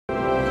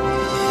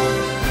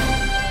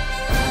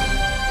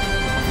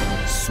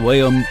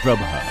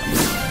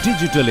SwayamPrabha.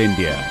 Digital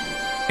India.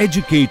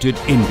 Educated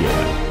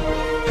India.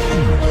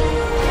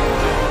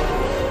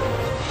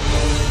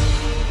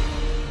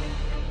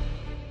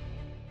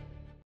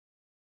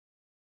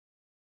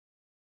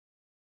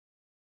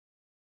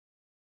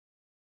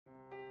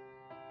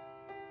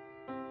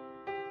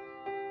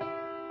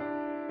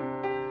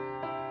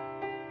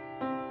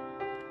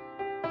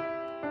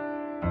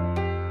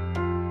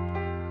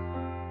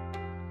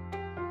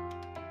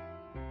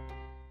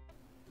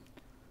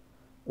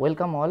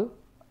 Welcome all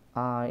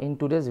in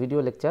today's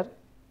video lecture.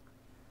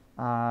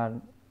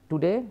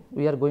 Today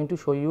we are going to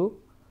show you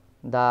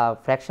the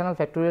fractional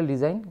factorial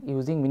design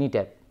using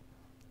MINITAB.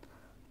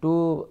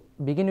 To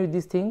begin with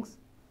these things,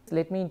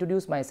 let me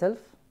introduce myself.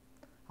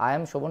 I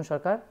am Shobhan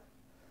Sarkar,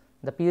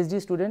 the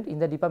PhD student in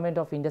the Department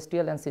of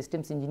Industrial and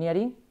Systems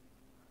Engineering,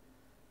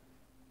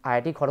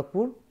 IIT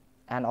Kharagpur,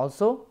 and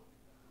also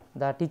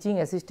the teaching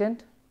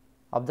assistant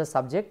of the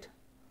subject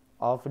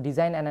of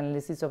design and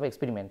analysis of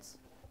experiments.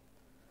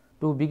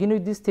 To begin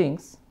with these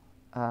things,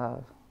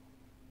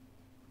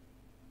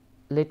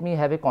 let me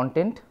have a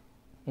content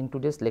in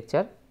today's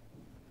lecture.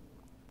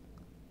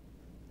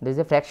 There is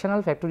a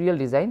fractional factorial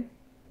design,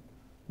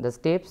 the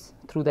steps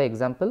through the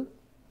example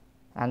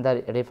and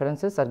the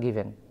references are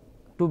given.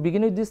 To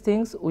begin with these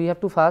things, we have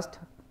to first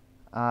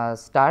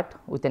start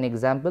with an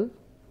example.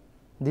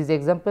 This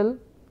example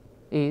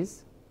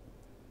is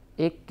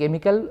a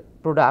chemical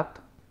product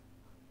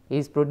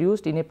is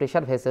produced in a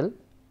pressure vessel.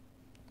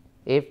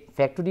 A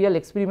factorial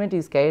experiment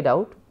is carried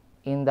out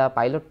in the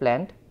pilot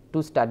plant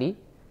to study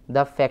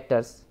the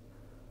factors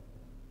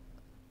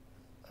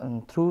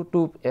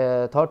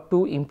thought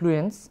to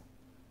influence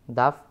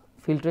the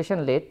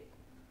filtration rate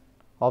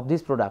of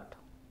this product.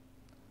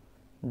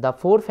 The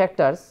four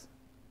factors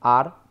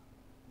are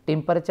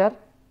temperature,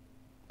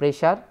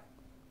 pressure,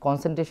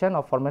 concentration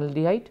of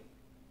formaldehyde,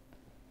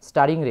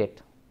 stirring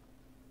rate.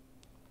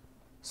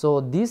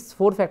 So, these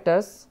four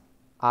factors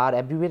are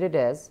abbreviated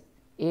as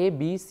A,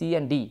 B, C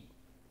and D.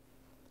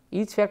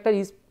 Each factor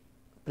is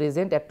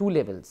present at two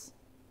levels.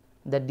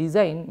 The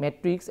design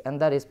matrix and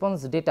the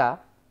response data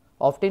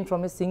obtained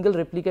from a single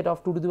replicate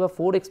of 2 to the power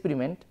 4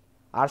 experiment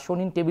are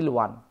shown in table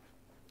 1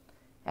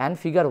 and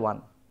figure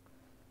 1.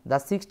 The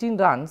 16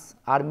 runs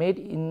are made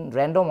in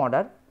random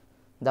order.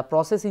 The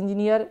process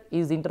engineer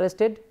is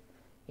interested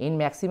in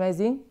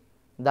maximizing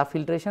the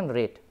filtration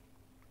rate.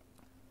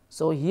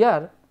 So,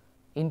 here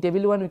in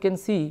table 1 we can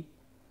see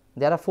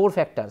there are 4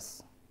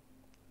 factors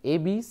A,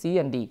 B, C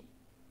and D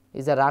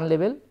is a run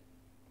level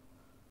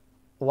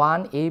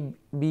 1 A,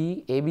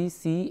 B, A, B,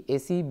 C, A,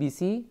 C, B,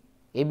 C,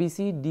 A, B,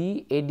 C,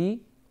 D, A,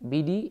 D,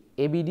 B, D,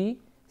 A, B, D,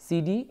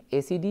 C, D,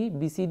 A, C, D,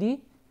 B, C,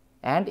 D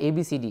and A,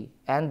 B, C, D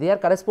and their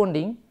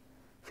corresponding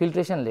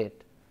filtration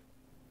rate,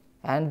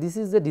 and this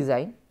is the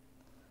design.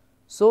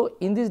 So,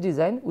 in this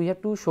design we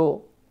have to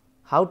show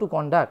how to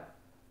conduct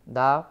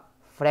the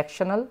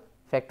fractional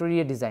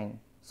factorial design.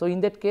 So,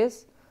 in that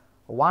case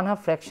 1/2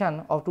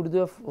 fraction of 2 to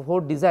the power 4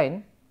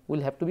 design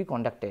will have to be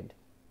conducted.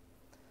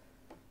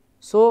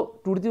 So,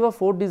 2 to the power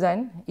 4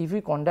 design, if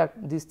we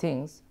conduct these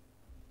things,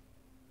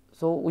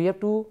 so we have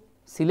to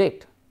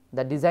select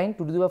the design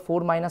 2 to the power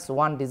 4 minus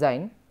 1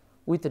 design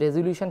with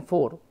resolution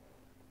 4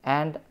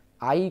 and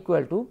I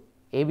equal to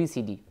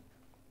ABCD.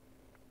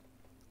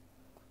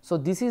 So,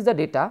 this is the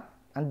data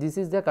and this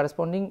is the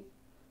corresponding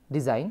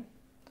design.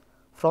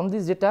 From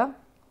this data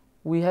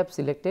we have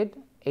selected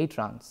 8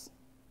 runs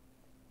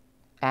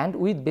and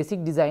with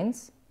basic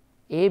designs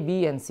A,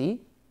 B and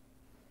C.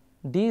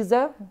 D is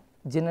the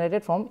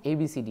generated from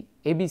ABCD,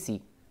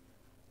 ABC.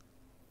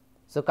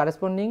 So,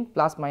 corresponding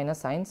plus minus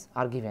signs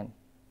are given.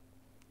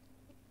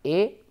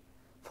 A,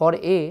 for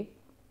A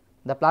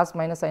the plus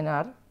minus sign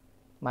are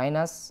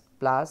minus,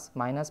 plus,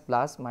 minus,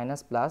 plus,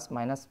 minus, plus,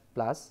 minus,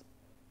 plus.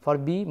 For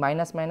B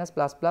minus, minus,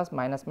 plus, plus,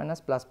 minus,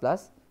 minus, plus,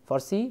 plus. For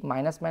C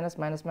minus, minus,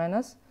 minus,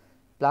 minus,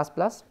 plus,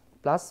 plus,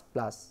 plus,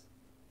 plus.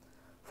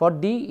 For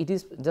D it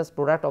is just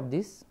product of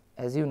this,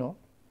 as you know,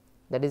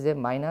 that is a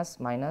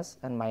minus, minus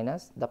and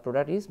minus, the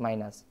product is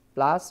minus,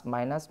 plus,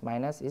 minus,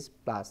 minus is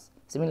plus.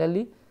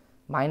 Similarly,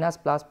 minus,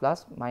 plus,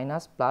 plus,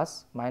 minus,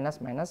 plus, minus,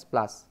 minus,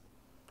 plus.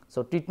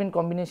 So, treatment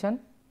combination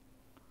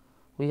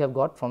we have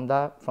got from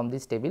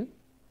this table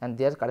and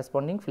their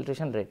corresponding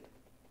filtration rate.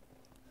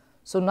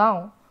 So,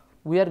 now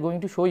we are going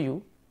to show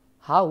you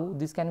how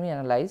this can be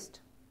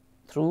analyzed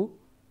through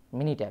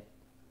MINITAB.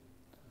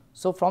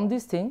 So, from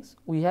these things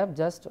we have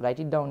just write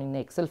it down in an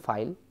Excel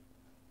file,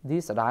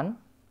 this run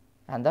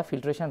and the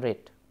filtration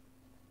rate,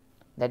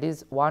 that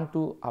is 1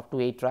 to up to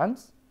 8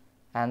 runs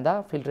and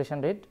the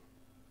filtration rate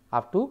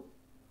up to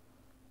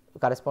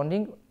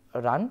corresponding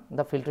run,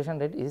 the filtration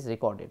rate is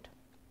recorded.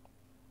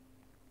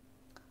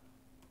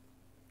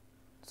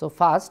 So,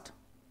 first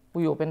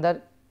we open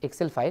the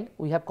Excel file,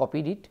 we have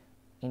copied it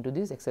into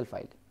this Excel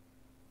file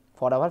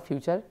for our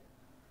future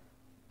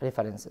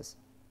references.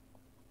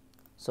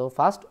 So,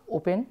 first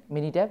open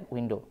MINITAB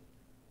window.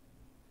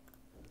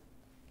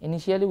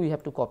 Initially we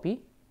have to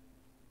copy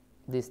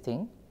this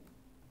thing,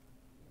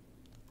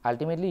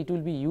 ultimately it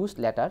will be used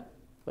later,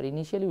 but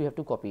initially we have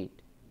to copy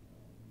it.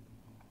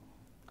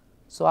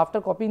 So,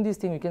 after copying this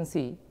thing, you can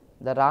see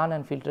the run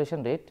and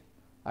filtration rate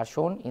are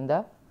shown in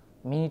the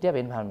MINITAB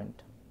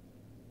environment.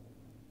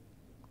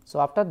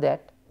 So, after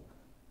that,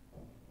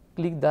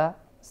 click the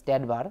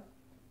stat bar.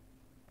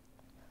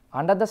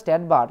 Under the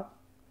stat bar,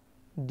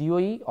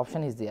 DOE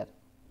option is there.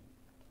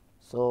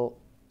 So,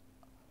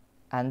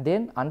 and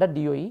then under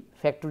DOE,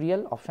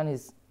 Factorial option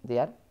is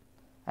there,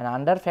 and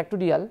under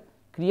Factorial,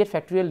 create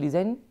Factorial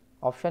design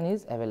option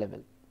is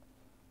available.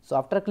 So,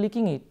 after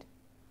clicking it,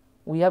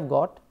 we have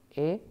got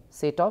a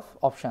set of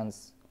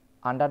options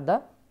under the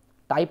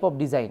type of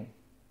design,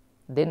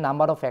 then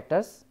number of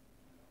factors,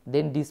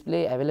 then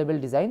display available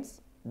designs,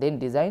 then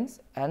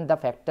designs, and the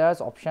factors,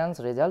 options,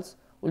 results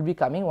will be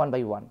coming one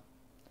by one.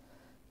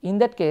 In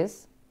that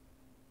case,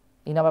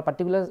 in our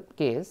particular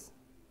case,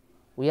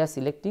 we are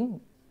selecting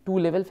 2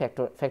 level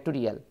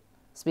factorial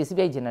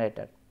specify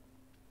generator.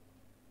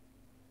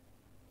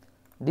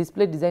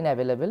 Display design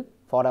available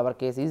for our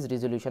case is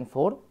resolution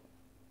 4,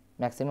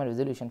 maximum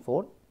resolution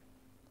 4.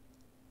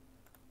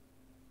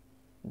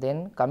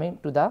 Then coming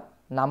to the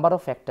number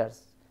of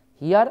factors,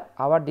 here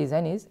our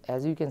design is,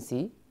 as you can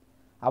see,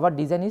 our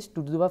design is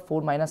 2 to the power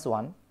 4 minus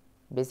 1.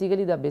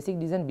 Basically, the basic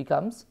design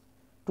becomes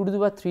 2 to the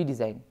power 3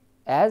 design,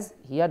 as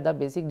here the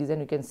basic design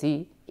you can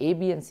see A,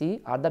 B and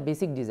C are the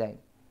basic design.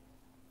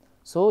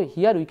 So,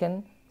 here we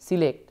can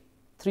select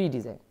 3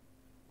 design,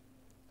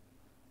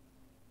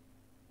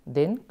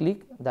 then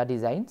click the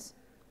designs.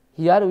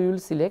 Here we will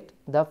select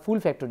the full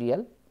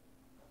factorial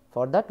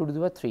for the 2 to the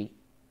power 3.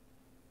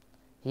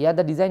 Here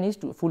the design is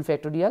full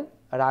factorial,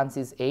 runs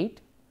is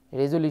 8,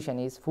 resolution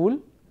is full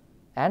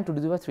and 2 to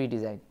the power 3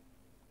 design.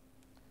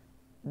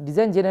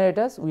 Design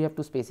generators we have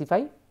to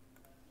specify.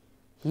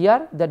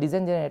 Here the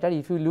design generator,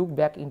 if you look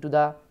back into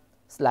the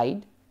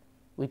slide,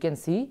 we can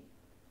see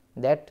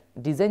that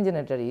design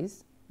generator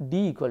is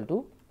D equal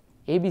to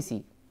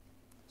ABC.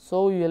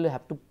 So, you will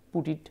have to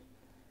put it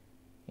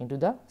into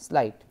the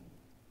slide.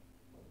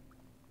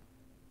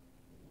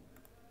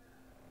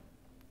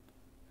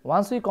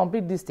 Once we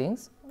complete these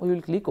things, we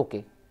will click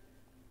OK.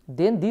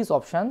 Then these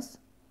options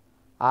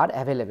are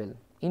available.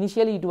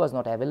 Initially it was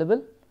not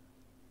available,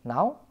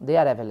 now they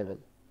are available.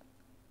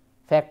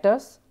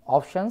 Factors,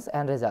 options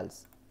and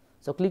results.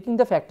 So, clicking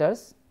the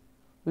factors,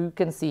 we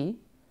can see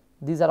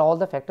these are all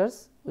the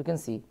factors we can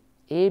see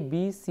A,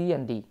 B, C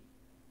and D.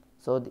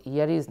 So,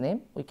 here is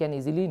name, we can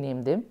easily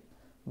name them,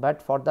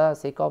 but for the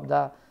sake of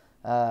the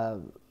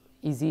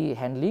easy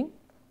handling,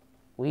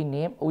 we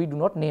do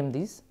not name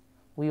this,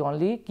 we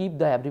only keep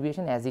the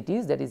abbreviation as it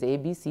is, that is A,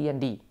 B, C and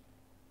D.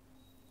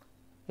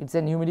 It is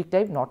a numeric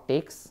type, not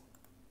text.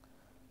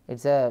 It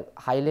is a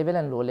high level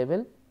and low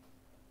level,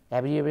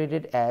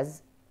 abbreviated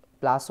as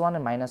 +1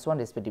 and -1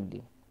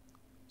 respectively.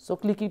 So,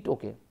 click it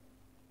OK.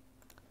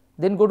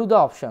 Then go to the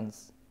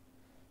options.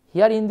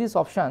 Here in these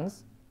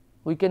options,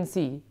 we can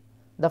see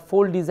the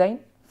fold design,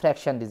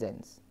 fraction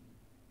designs.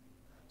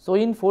 So,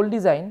 in fold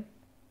design,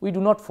 we do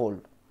not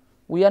fold.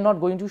 We are not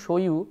going to show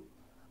you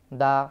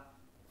the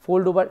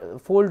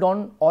fold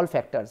on all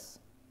factors.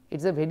 It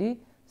is a very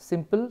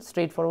simple,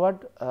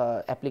 straightforward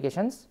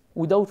applications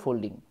without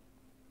folding.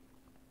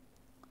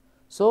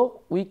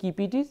 So, we keep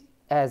it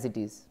as it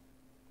is.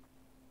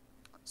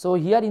 So,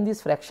 here in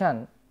this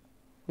fraction,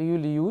 we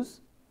will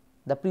use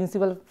the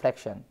principal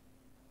fraction,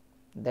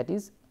 that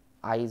is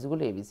I is equal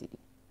to ABCD.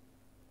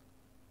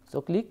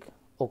 So, click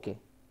OK.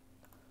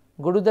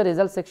 Go to the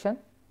result section,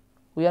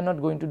 we are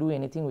not going to do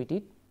anything with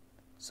it.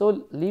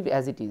 So, leave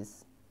as it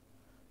is.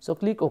 So,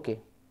 click OK.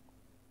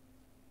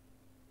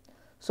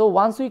 So,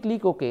 once we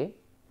click OK,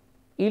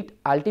 it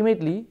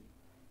ultimately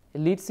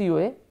leads you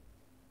a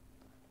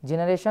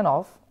generation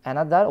of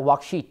another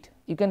worksheet.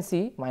 You can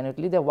see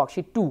minutely the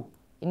worksheet 2.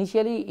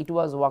 Initially it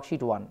was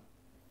worksheet 1,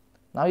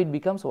 now it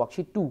becomes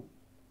worksheet 2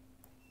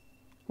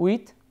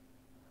 with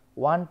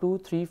 1, 2,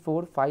 3,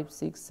 4, 5,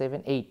 6,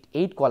 7,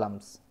 8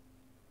 columns.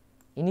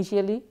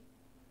 Initially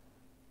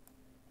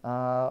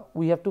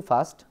we have to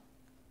first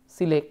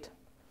select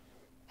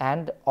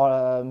and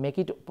make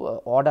it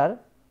order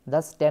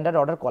the standard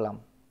order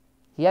column.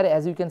 Here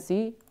as you can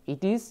see,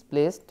 it is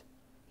placed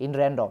in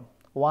random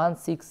 1,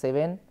 6,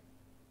 7,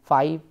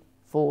 5,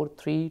 4,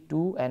 3,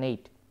 2 and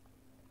 8.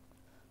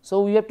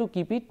 So, we have to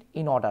keep it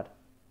in order.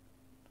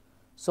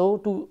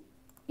 So,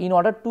 in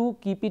order to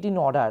keep it in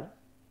order,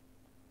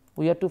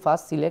 we have to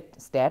first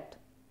select stat,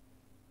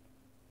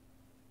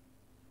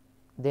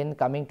 then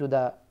coming to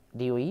the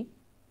DOE,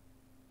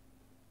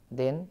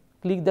 then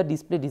click the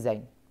display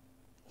design,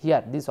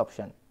 here this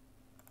option.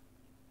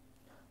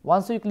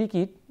 Once we click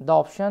it, the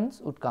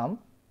options would come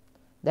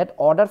that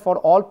order for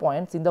all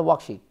points in the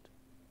worksheet.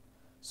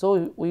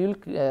 So, we will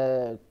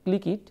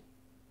click it,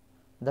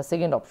 the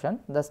second option,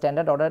 the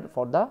standard order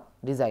for the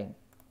design,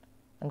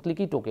 and click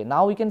it OK.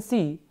 Now, we can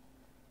see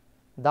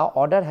the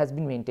order has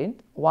been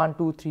maintained 1,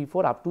 2, 3,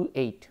 4 up to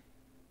 8,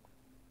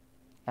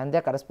 and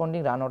the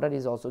corresponding run order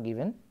is also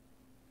given.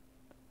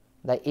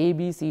 The A,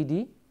 B, C,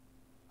 D,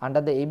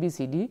 under the A, B,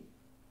 C, D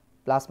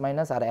plus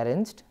minus are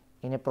arranged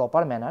in a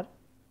proper manner.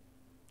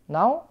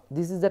 Now,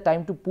 this is the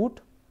time to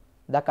put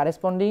the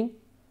corresponding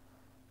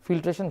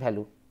filtration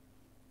value.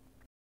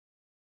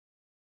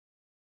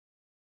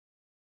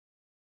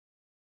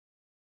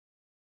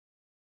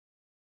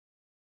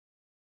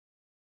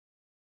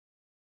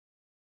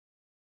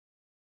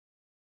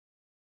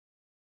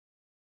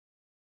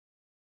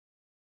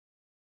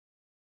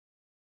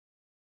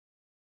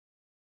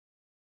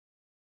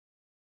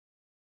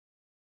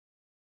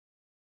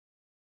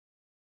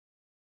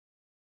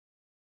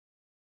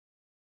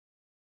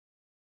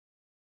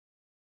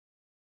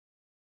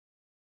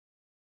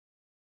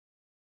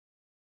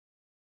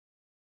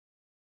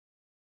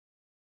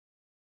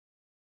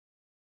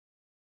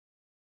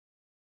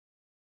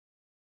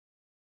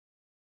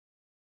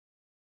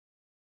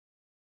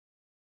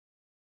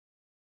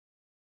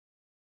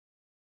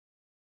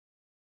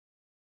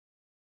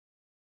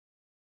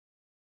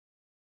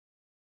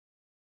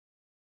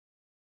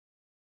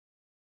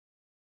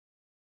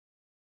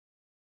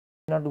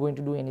 Not going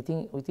to do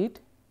anything with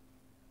it.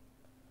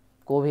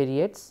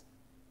 Covariates,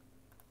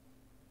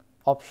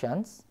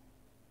 options,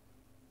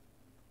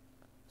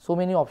 so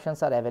many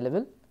options are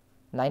available,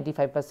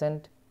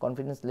 95%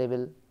 confidence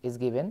level is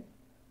given,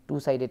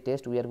 two-sided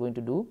test we are going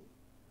to do,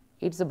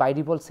 it is a by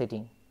default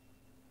setting.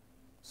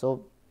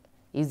 So,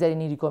 is there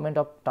any requirement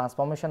of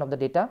transformation of the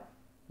data?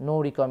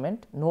 No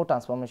requirement, no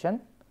transformation,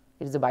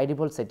 it is a by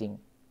default setting.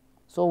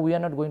 So, we are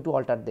not going to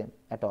alter them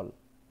at all.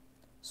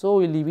 So,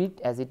 we leave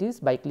it as it is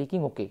by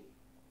clicking OK.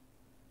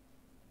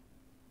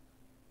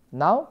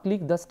 Now,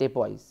 click the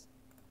stepwise.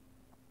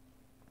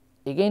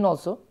 Again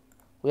also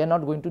we are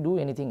not going to do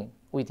anything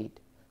with it.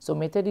 So,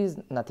 method is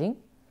nothing,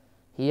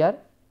 here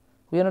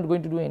we are not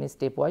going to do any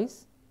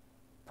stepwise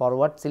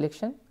forward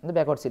selection and the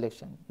backward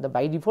selection. The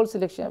by default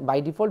selection, by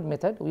default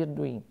method we are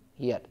doing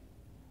here.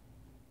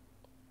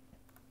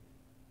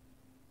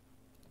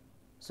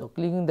 So,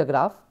 clicking the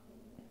graph,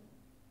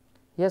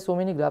 here so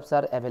many graphs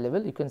are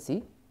available, you can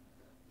see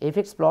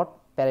FX plot,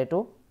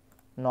 Pareto,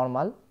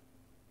 normal,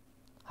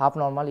 half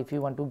normal if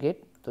you want to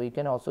get, so you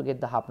can also get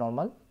the half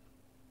normal.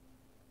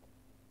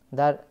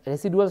 The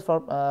residuals for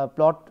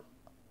plot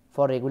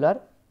for regular,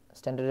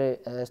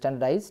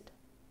 standardized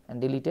and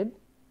deleted,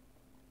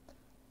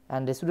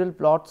 and residual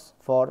plots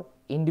for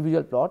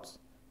individual plots,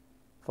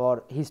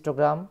 for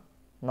histogram,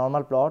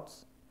 normal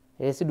plots,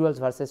 residuals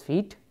versus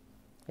fit,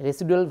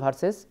 residual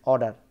versus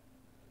order.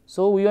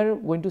 So, we are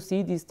going to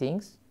see these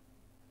things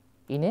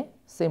in a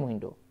same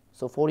window.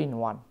 So, 4 in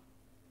 1.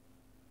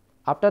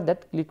 After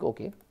that click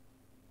OK.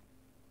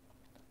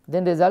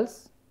 Then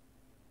results,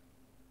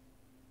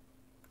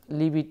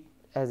 leave it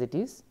as it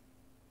is,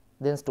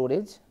 then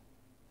storage,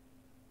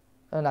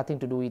 nothing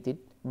to do with it.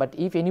 But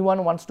if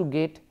anyone wants to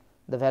get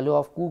the value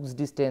of Cook's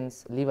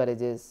distance,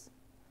 leverages,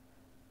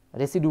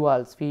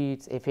 residuals,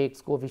 fits,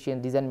 effects,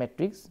 coefficient, design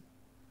matrix,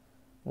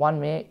 one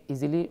may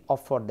easily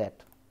opt for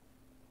that.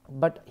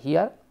 But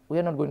here we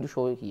are not going to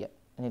show here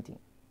anything.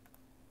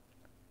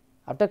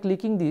 After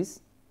clicking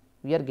this,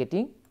 we are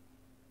getting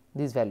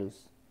these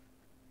values.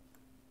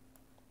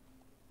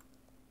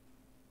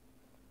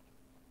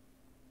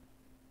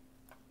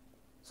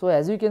 So,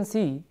 as you can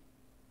see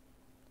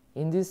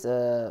in this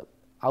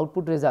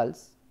output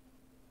results,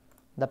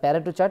 the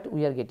Pareto chart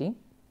we are getting,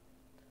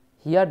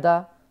 here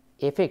the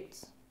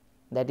effects,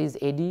 that is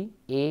AD,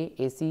 A,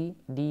 AC,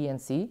 D and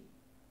C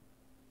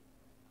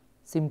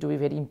seem to be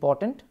very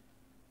important,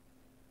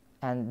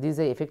 and this is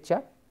a effect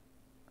chart,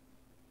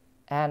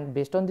 and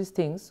based on these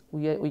things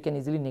we can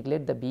easily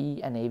neglect the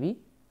B and AB.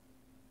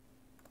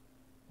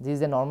 This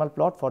is a normal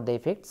plot for the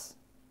effects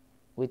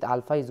with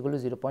alpha is equal to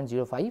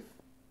 0.05.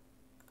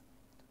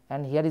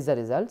 And here is the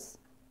results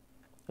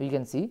we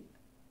can see.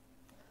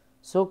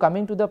 So,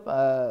 coming to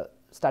the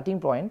starting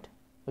point,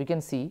 we can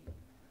see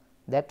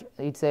that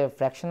it is a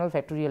fractional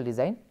factorial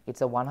design, it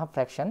is a 1/2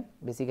 fraction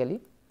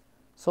basically.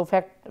 So,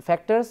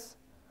 factors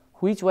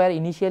which were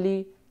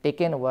initially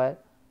taken were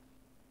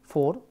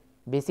 4,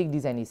 basic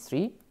design is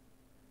 3,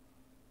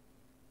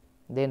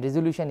 then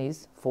resolution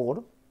is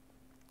 4,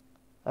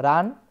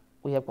 run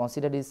we have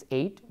considered is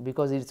 8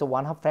 because it is a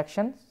 1/2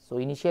 fraction. So,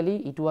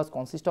 initially it was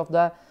consist of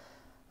the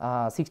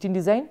 16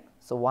 design.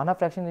 So, 1/2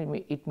 fraction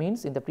it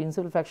means in the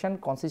principal fraction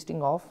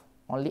consisting of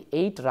only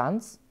 8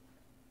 runs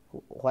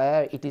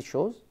where it is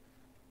shows.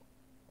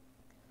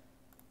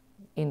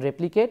 In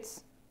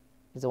replicates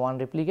is a 1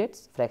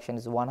 replicates, fraction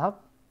is 1/2,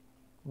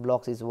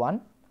 blocks is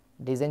 1,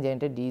 design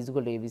generated D is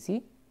equal to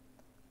ABC.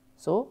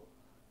 So,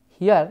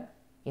 here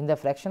in the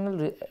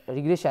fractional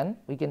regression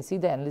we can see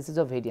the analysis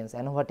of variance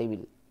ANOVA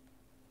table.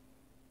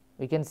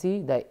 We can see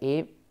the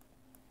A,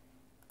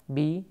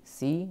 B,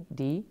 C,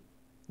 D,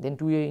 then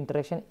 2-way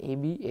interaction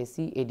AB,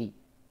 AC, AD.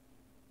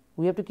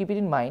 We have to keep it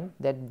in mind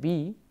that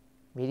B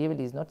variable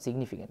is not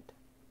significant.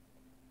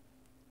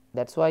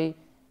 That is why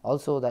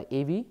also the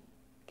AB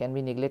can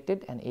be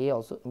neglected and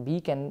B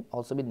can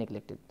also be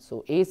neglected.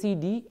 So,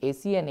 ACD,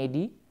 AC and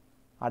AD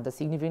are the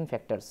significant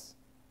factors.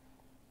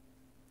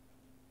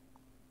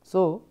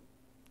 So,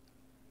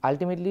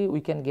 ultimately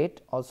we can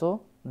get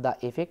also the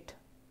effect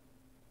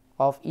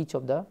of each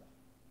of the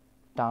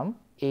term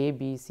A,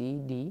 B, C,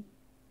 D,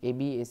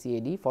 AB, AC,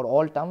 AD. For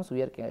all terms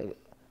we are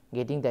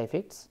getting the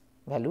effects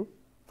value.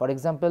 For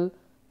example,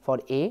 for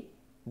A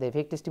the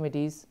effect estimate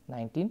is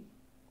 19,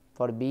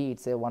 for B it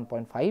is a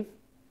 1.5,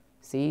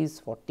 C is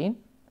 14,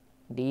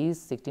 D is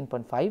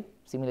 16.5,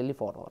 similarly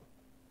for all.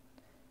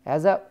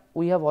 As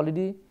we have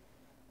already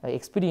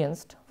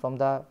experienced from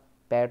the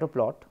Pareto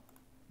plot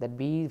that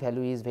B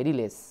value is very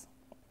less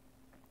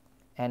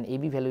and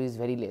AB value is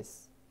very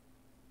less,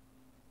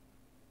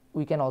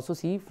 we can also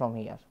see from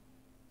here.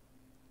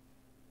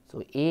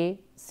 So, A,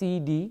 C,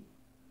 D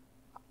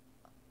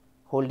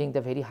holding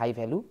the very high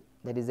value,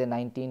 that is a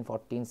 19,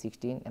 14,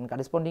 16, and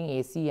corresponding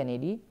AC and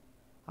AD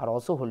are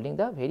also holding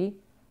the very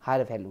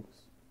higher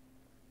values.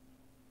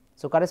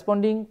 So,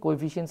 corresponding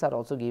coefficients are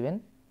also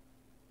given,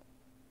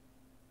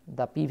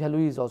 the p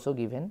value is also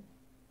given,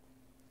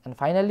 and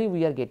finally,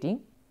 we are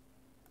getting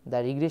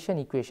the regression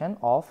equation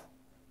of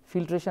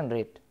filtration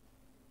rate,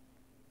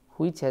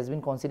 which has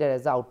been considered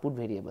as the output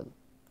variable.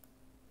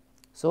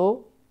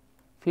 So,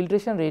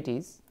 filtration rate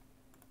is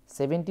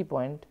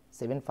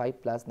 70.75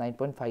 plus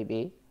 9.5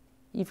 A.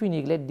 If we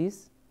neglect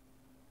this,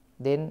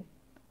 then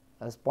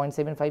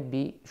 0.75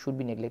 B should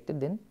be neglected,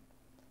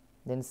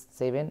 then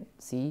 7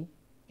 C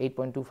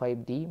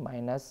 8.25 D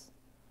minus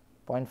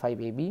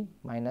 0.5 AB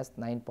minus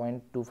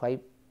 9.25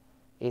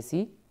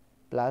 AC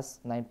plus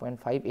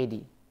 9.5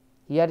 AD.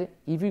 Here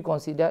if we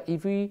consider,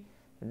 if we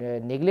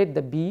neglect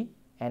the B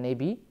and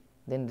AB,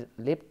 then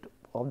left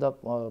of the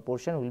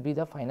portion will be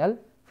the final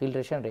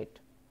filtration rate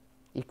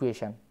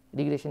equation,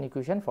 regression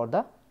equation for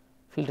the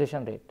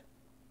filtration rate.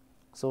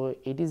 So,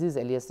 it is this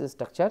LSS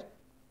structure: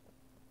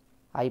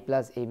 I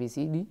plus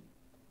ABCD,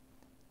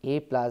 A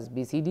plus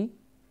BCD,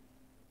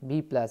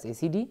 B plus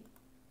ACD,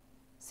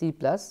 C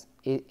plus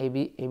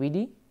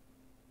ABD,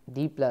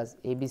 D plus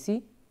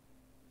ABC,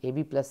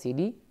 AB plus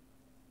CD,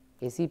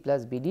 AC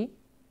plus BD,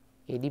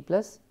 AD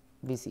plus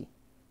BC.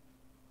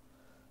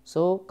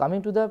 So,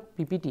 coming to the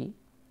PPT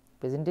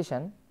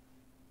presentation,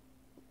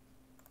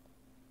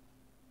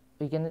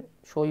 we can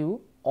show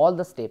you all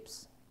the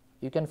steps.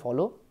 You can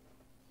follow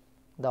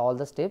all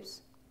the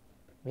steps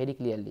very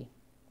clearly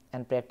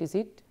and practice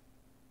it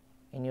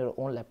in your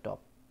own laptop.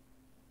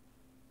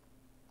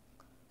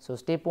 So,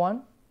 step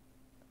 1,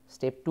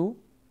 step 2,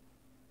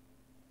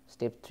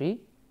 step 3,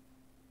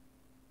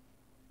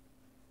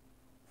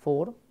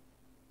 4,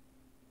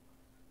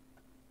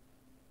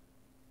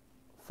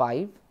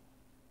 5,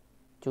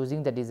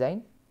 choosing the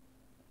design,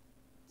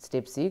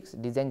 step 6,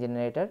 design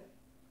generator,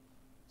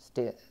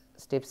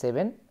 step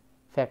 7,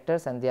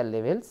 factors and their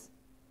levels,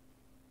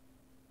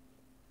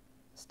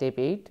 step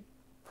 8,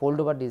 fold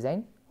over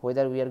design,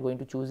 whether we are going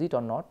to choose it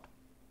or not,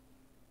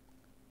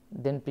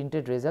 then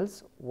printed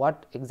results,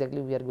 what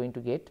exactly we are going to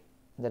get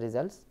the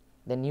results,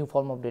 then new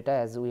form of data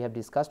as we have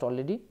discussed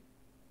already,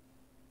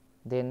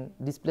 then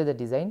display the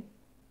design,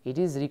 it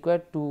is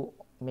required to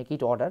make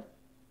it order,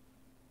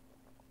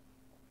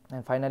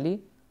 and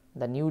finally,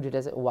 the new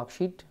data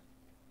worksheet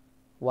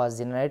was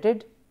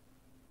generated,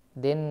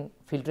 then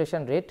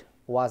filtration rate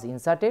was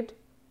inserted.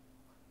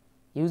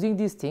 Using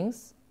these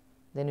things,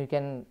 then we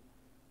can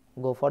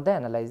go for the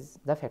analyze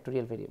the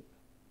factorial variable,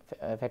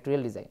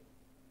 factorial design.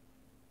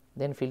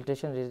 Then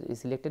filtration is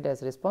selected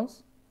as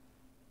response.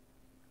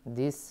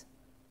 This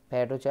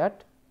Pareto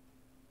chart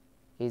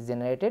is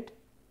generated,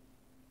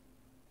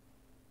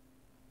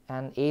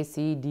 and A,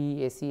 C,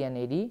 D, AC and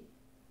AD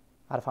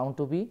are found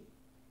to be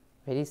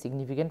very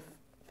significant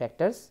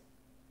factors,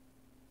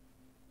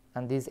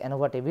 and this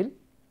ANOVA table.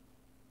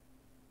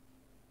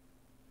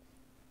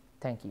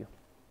 Thank you.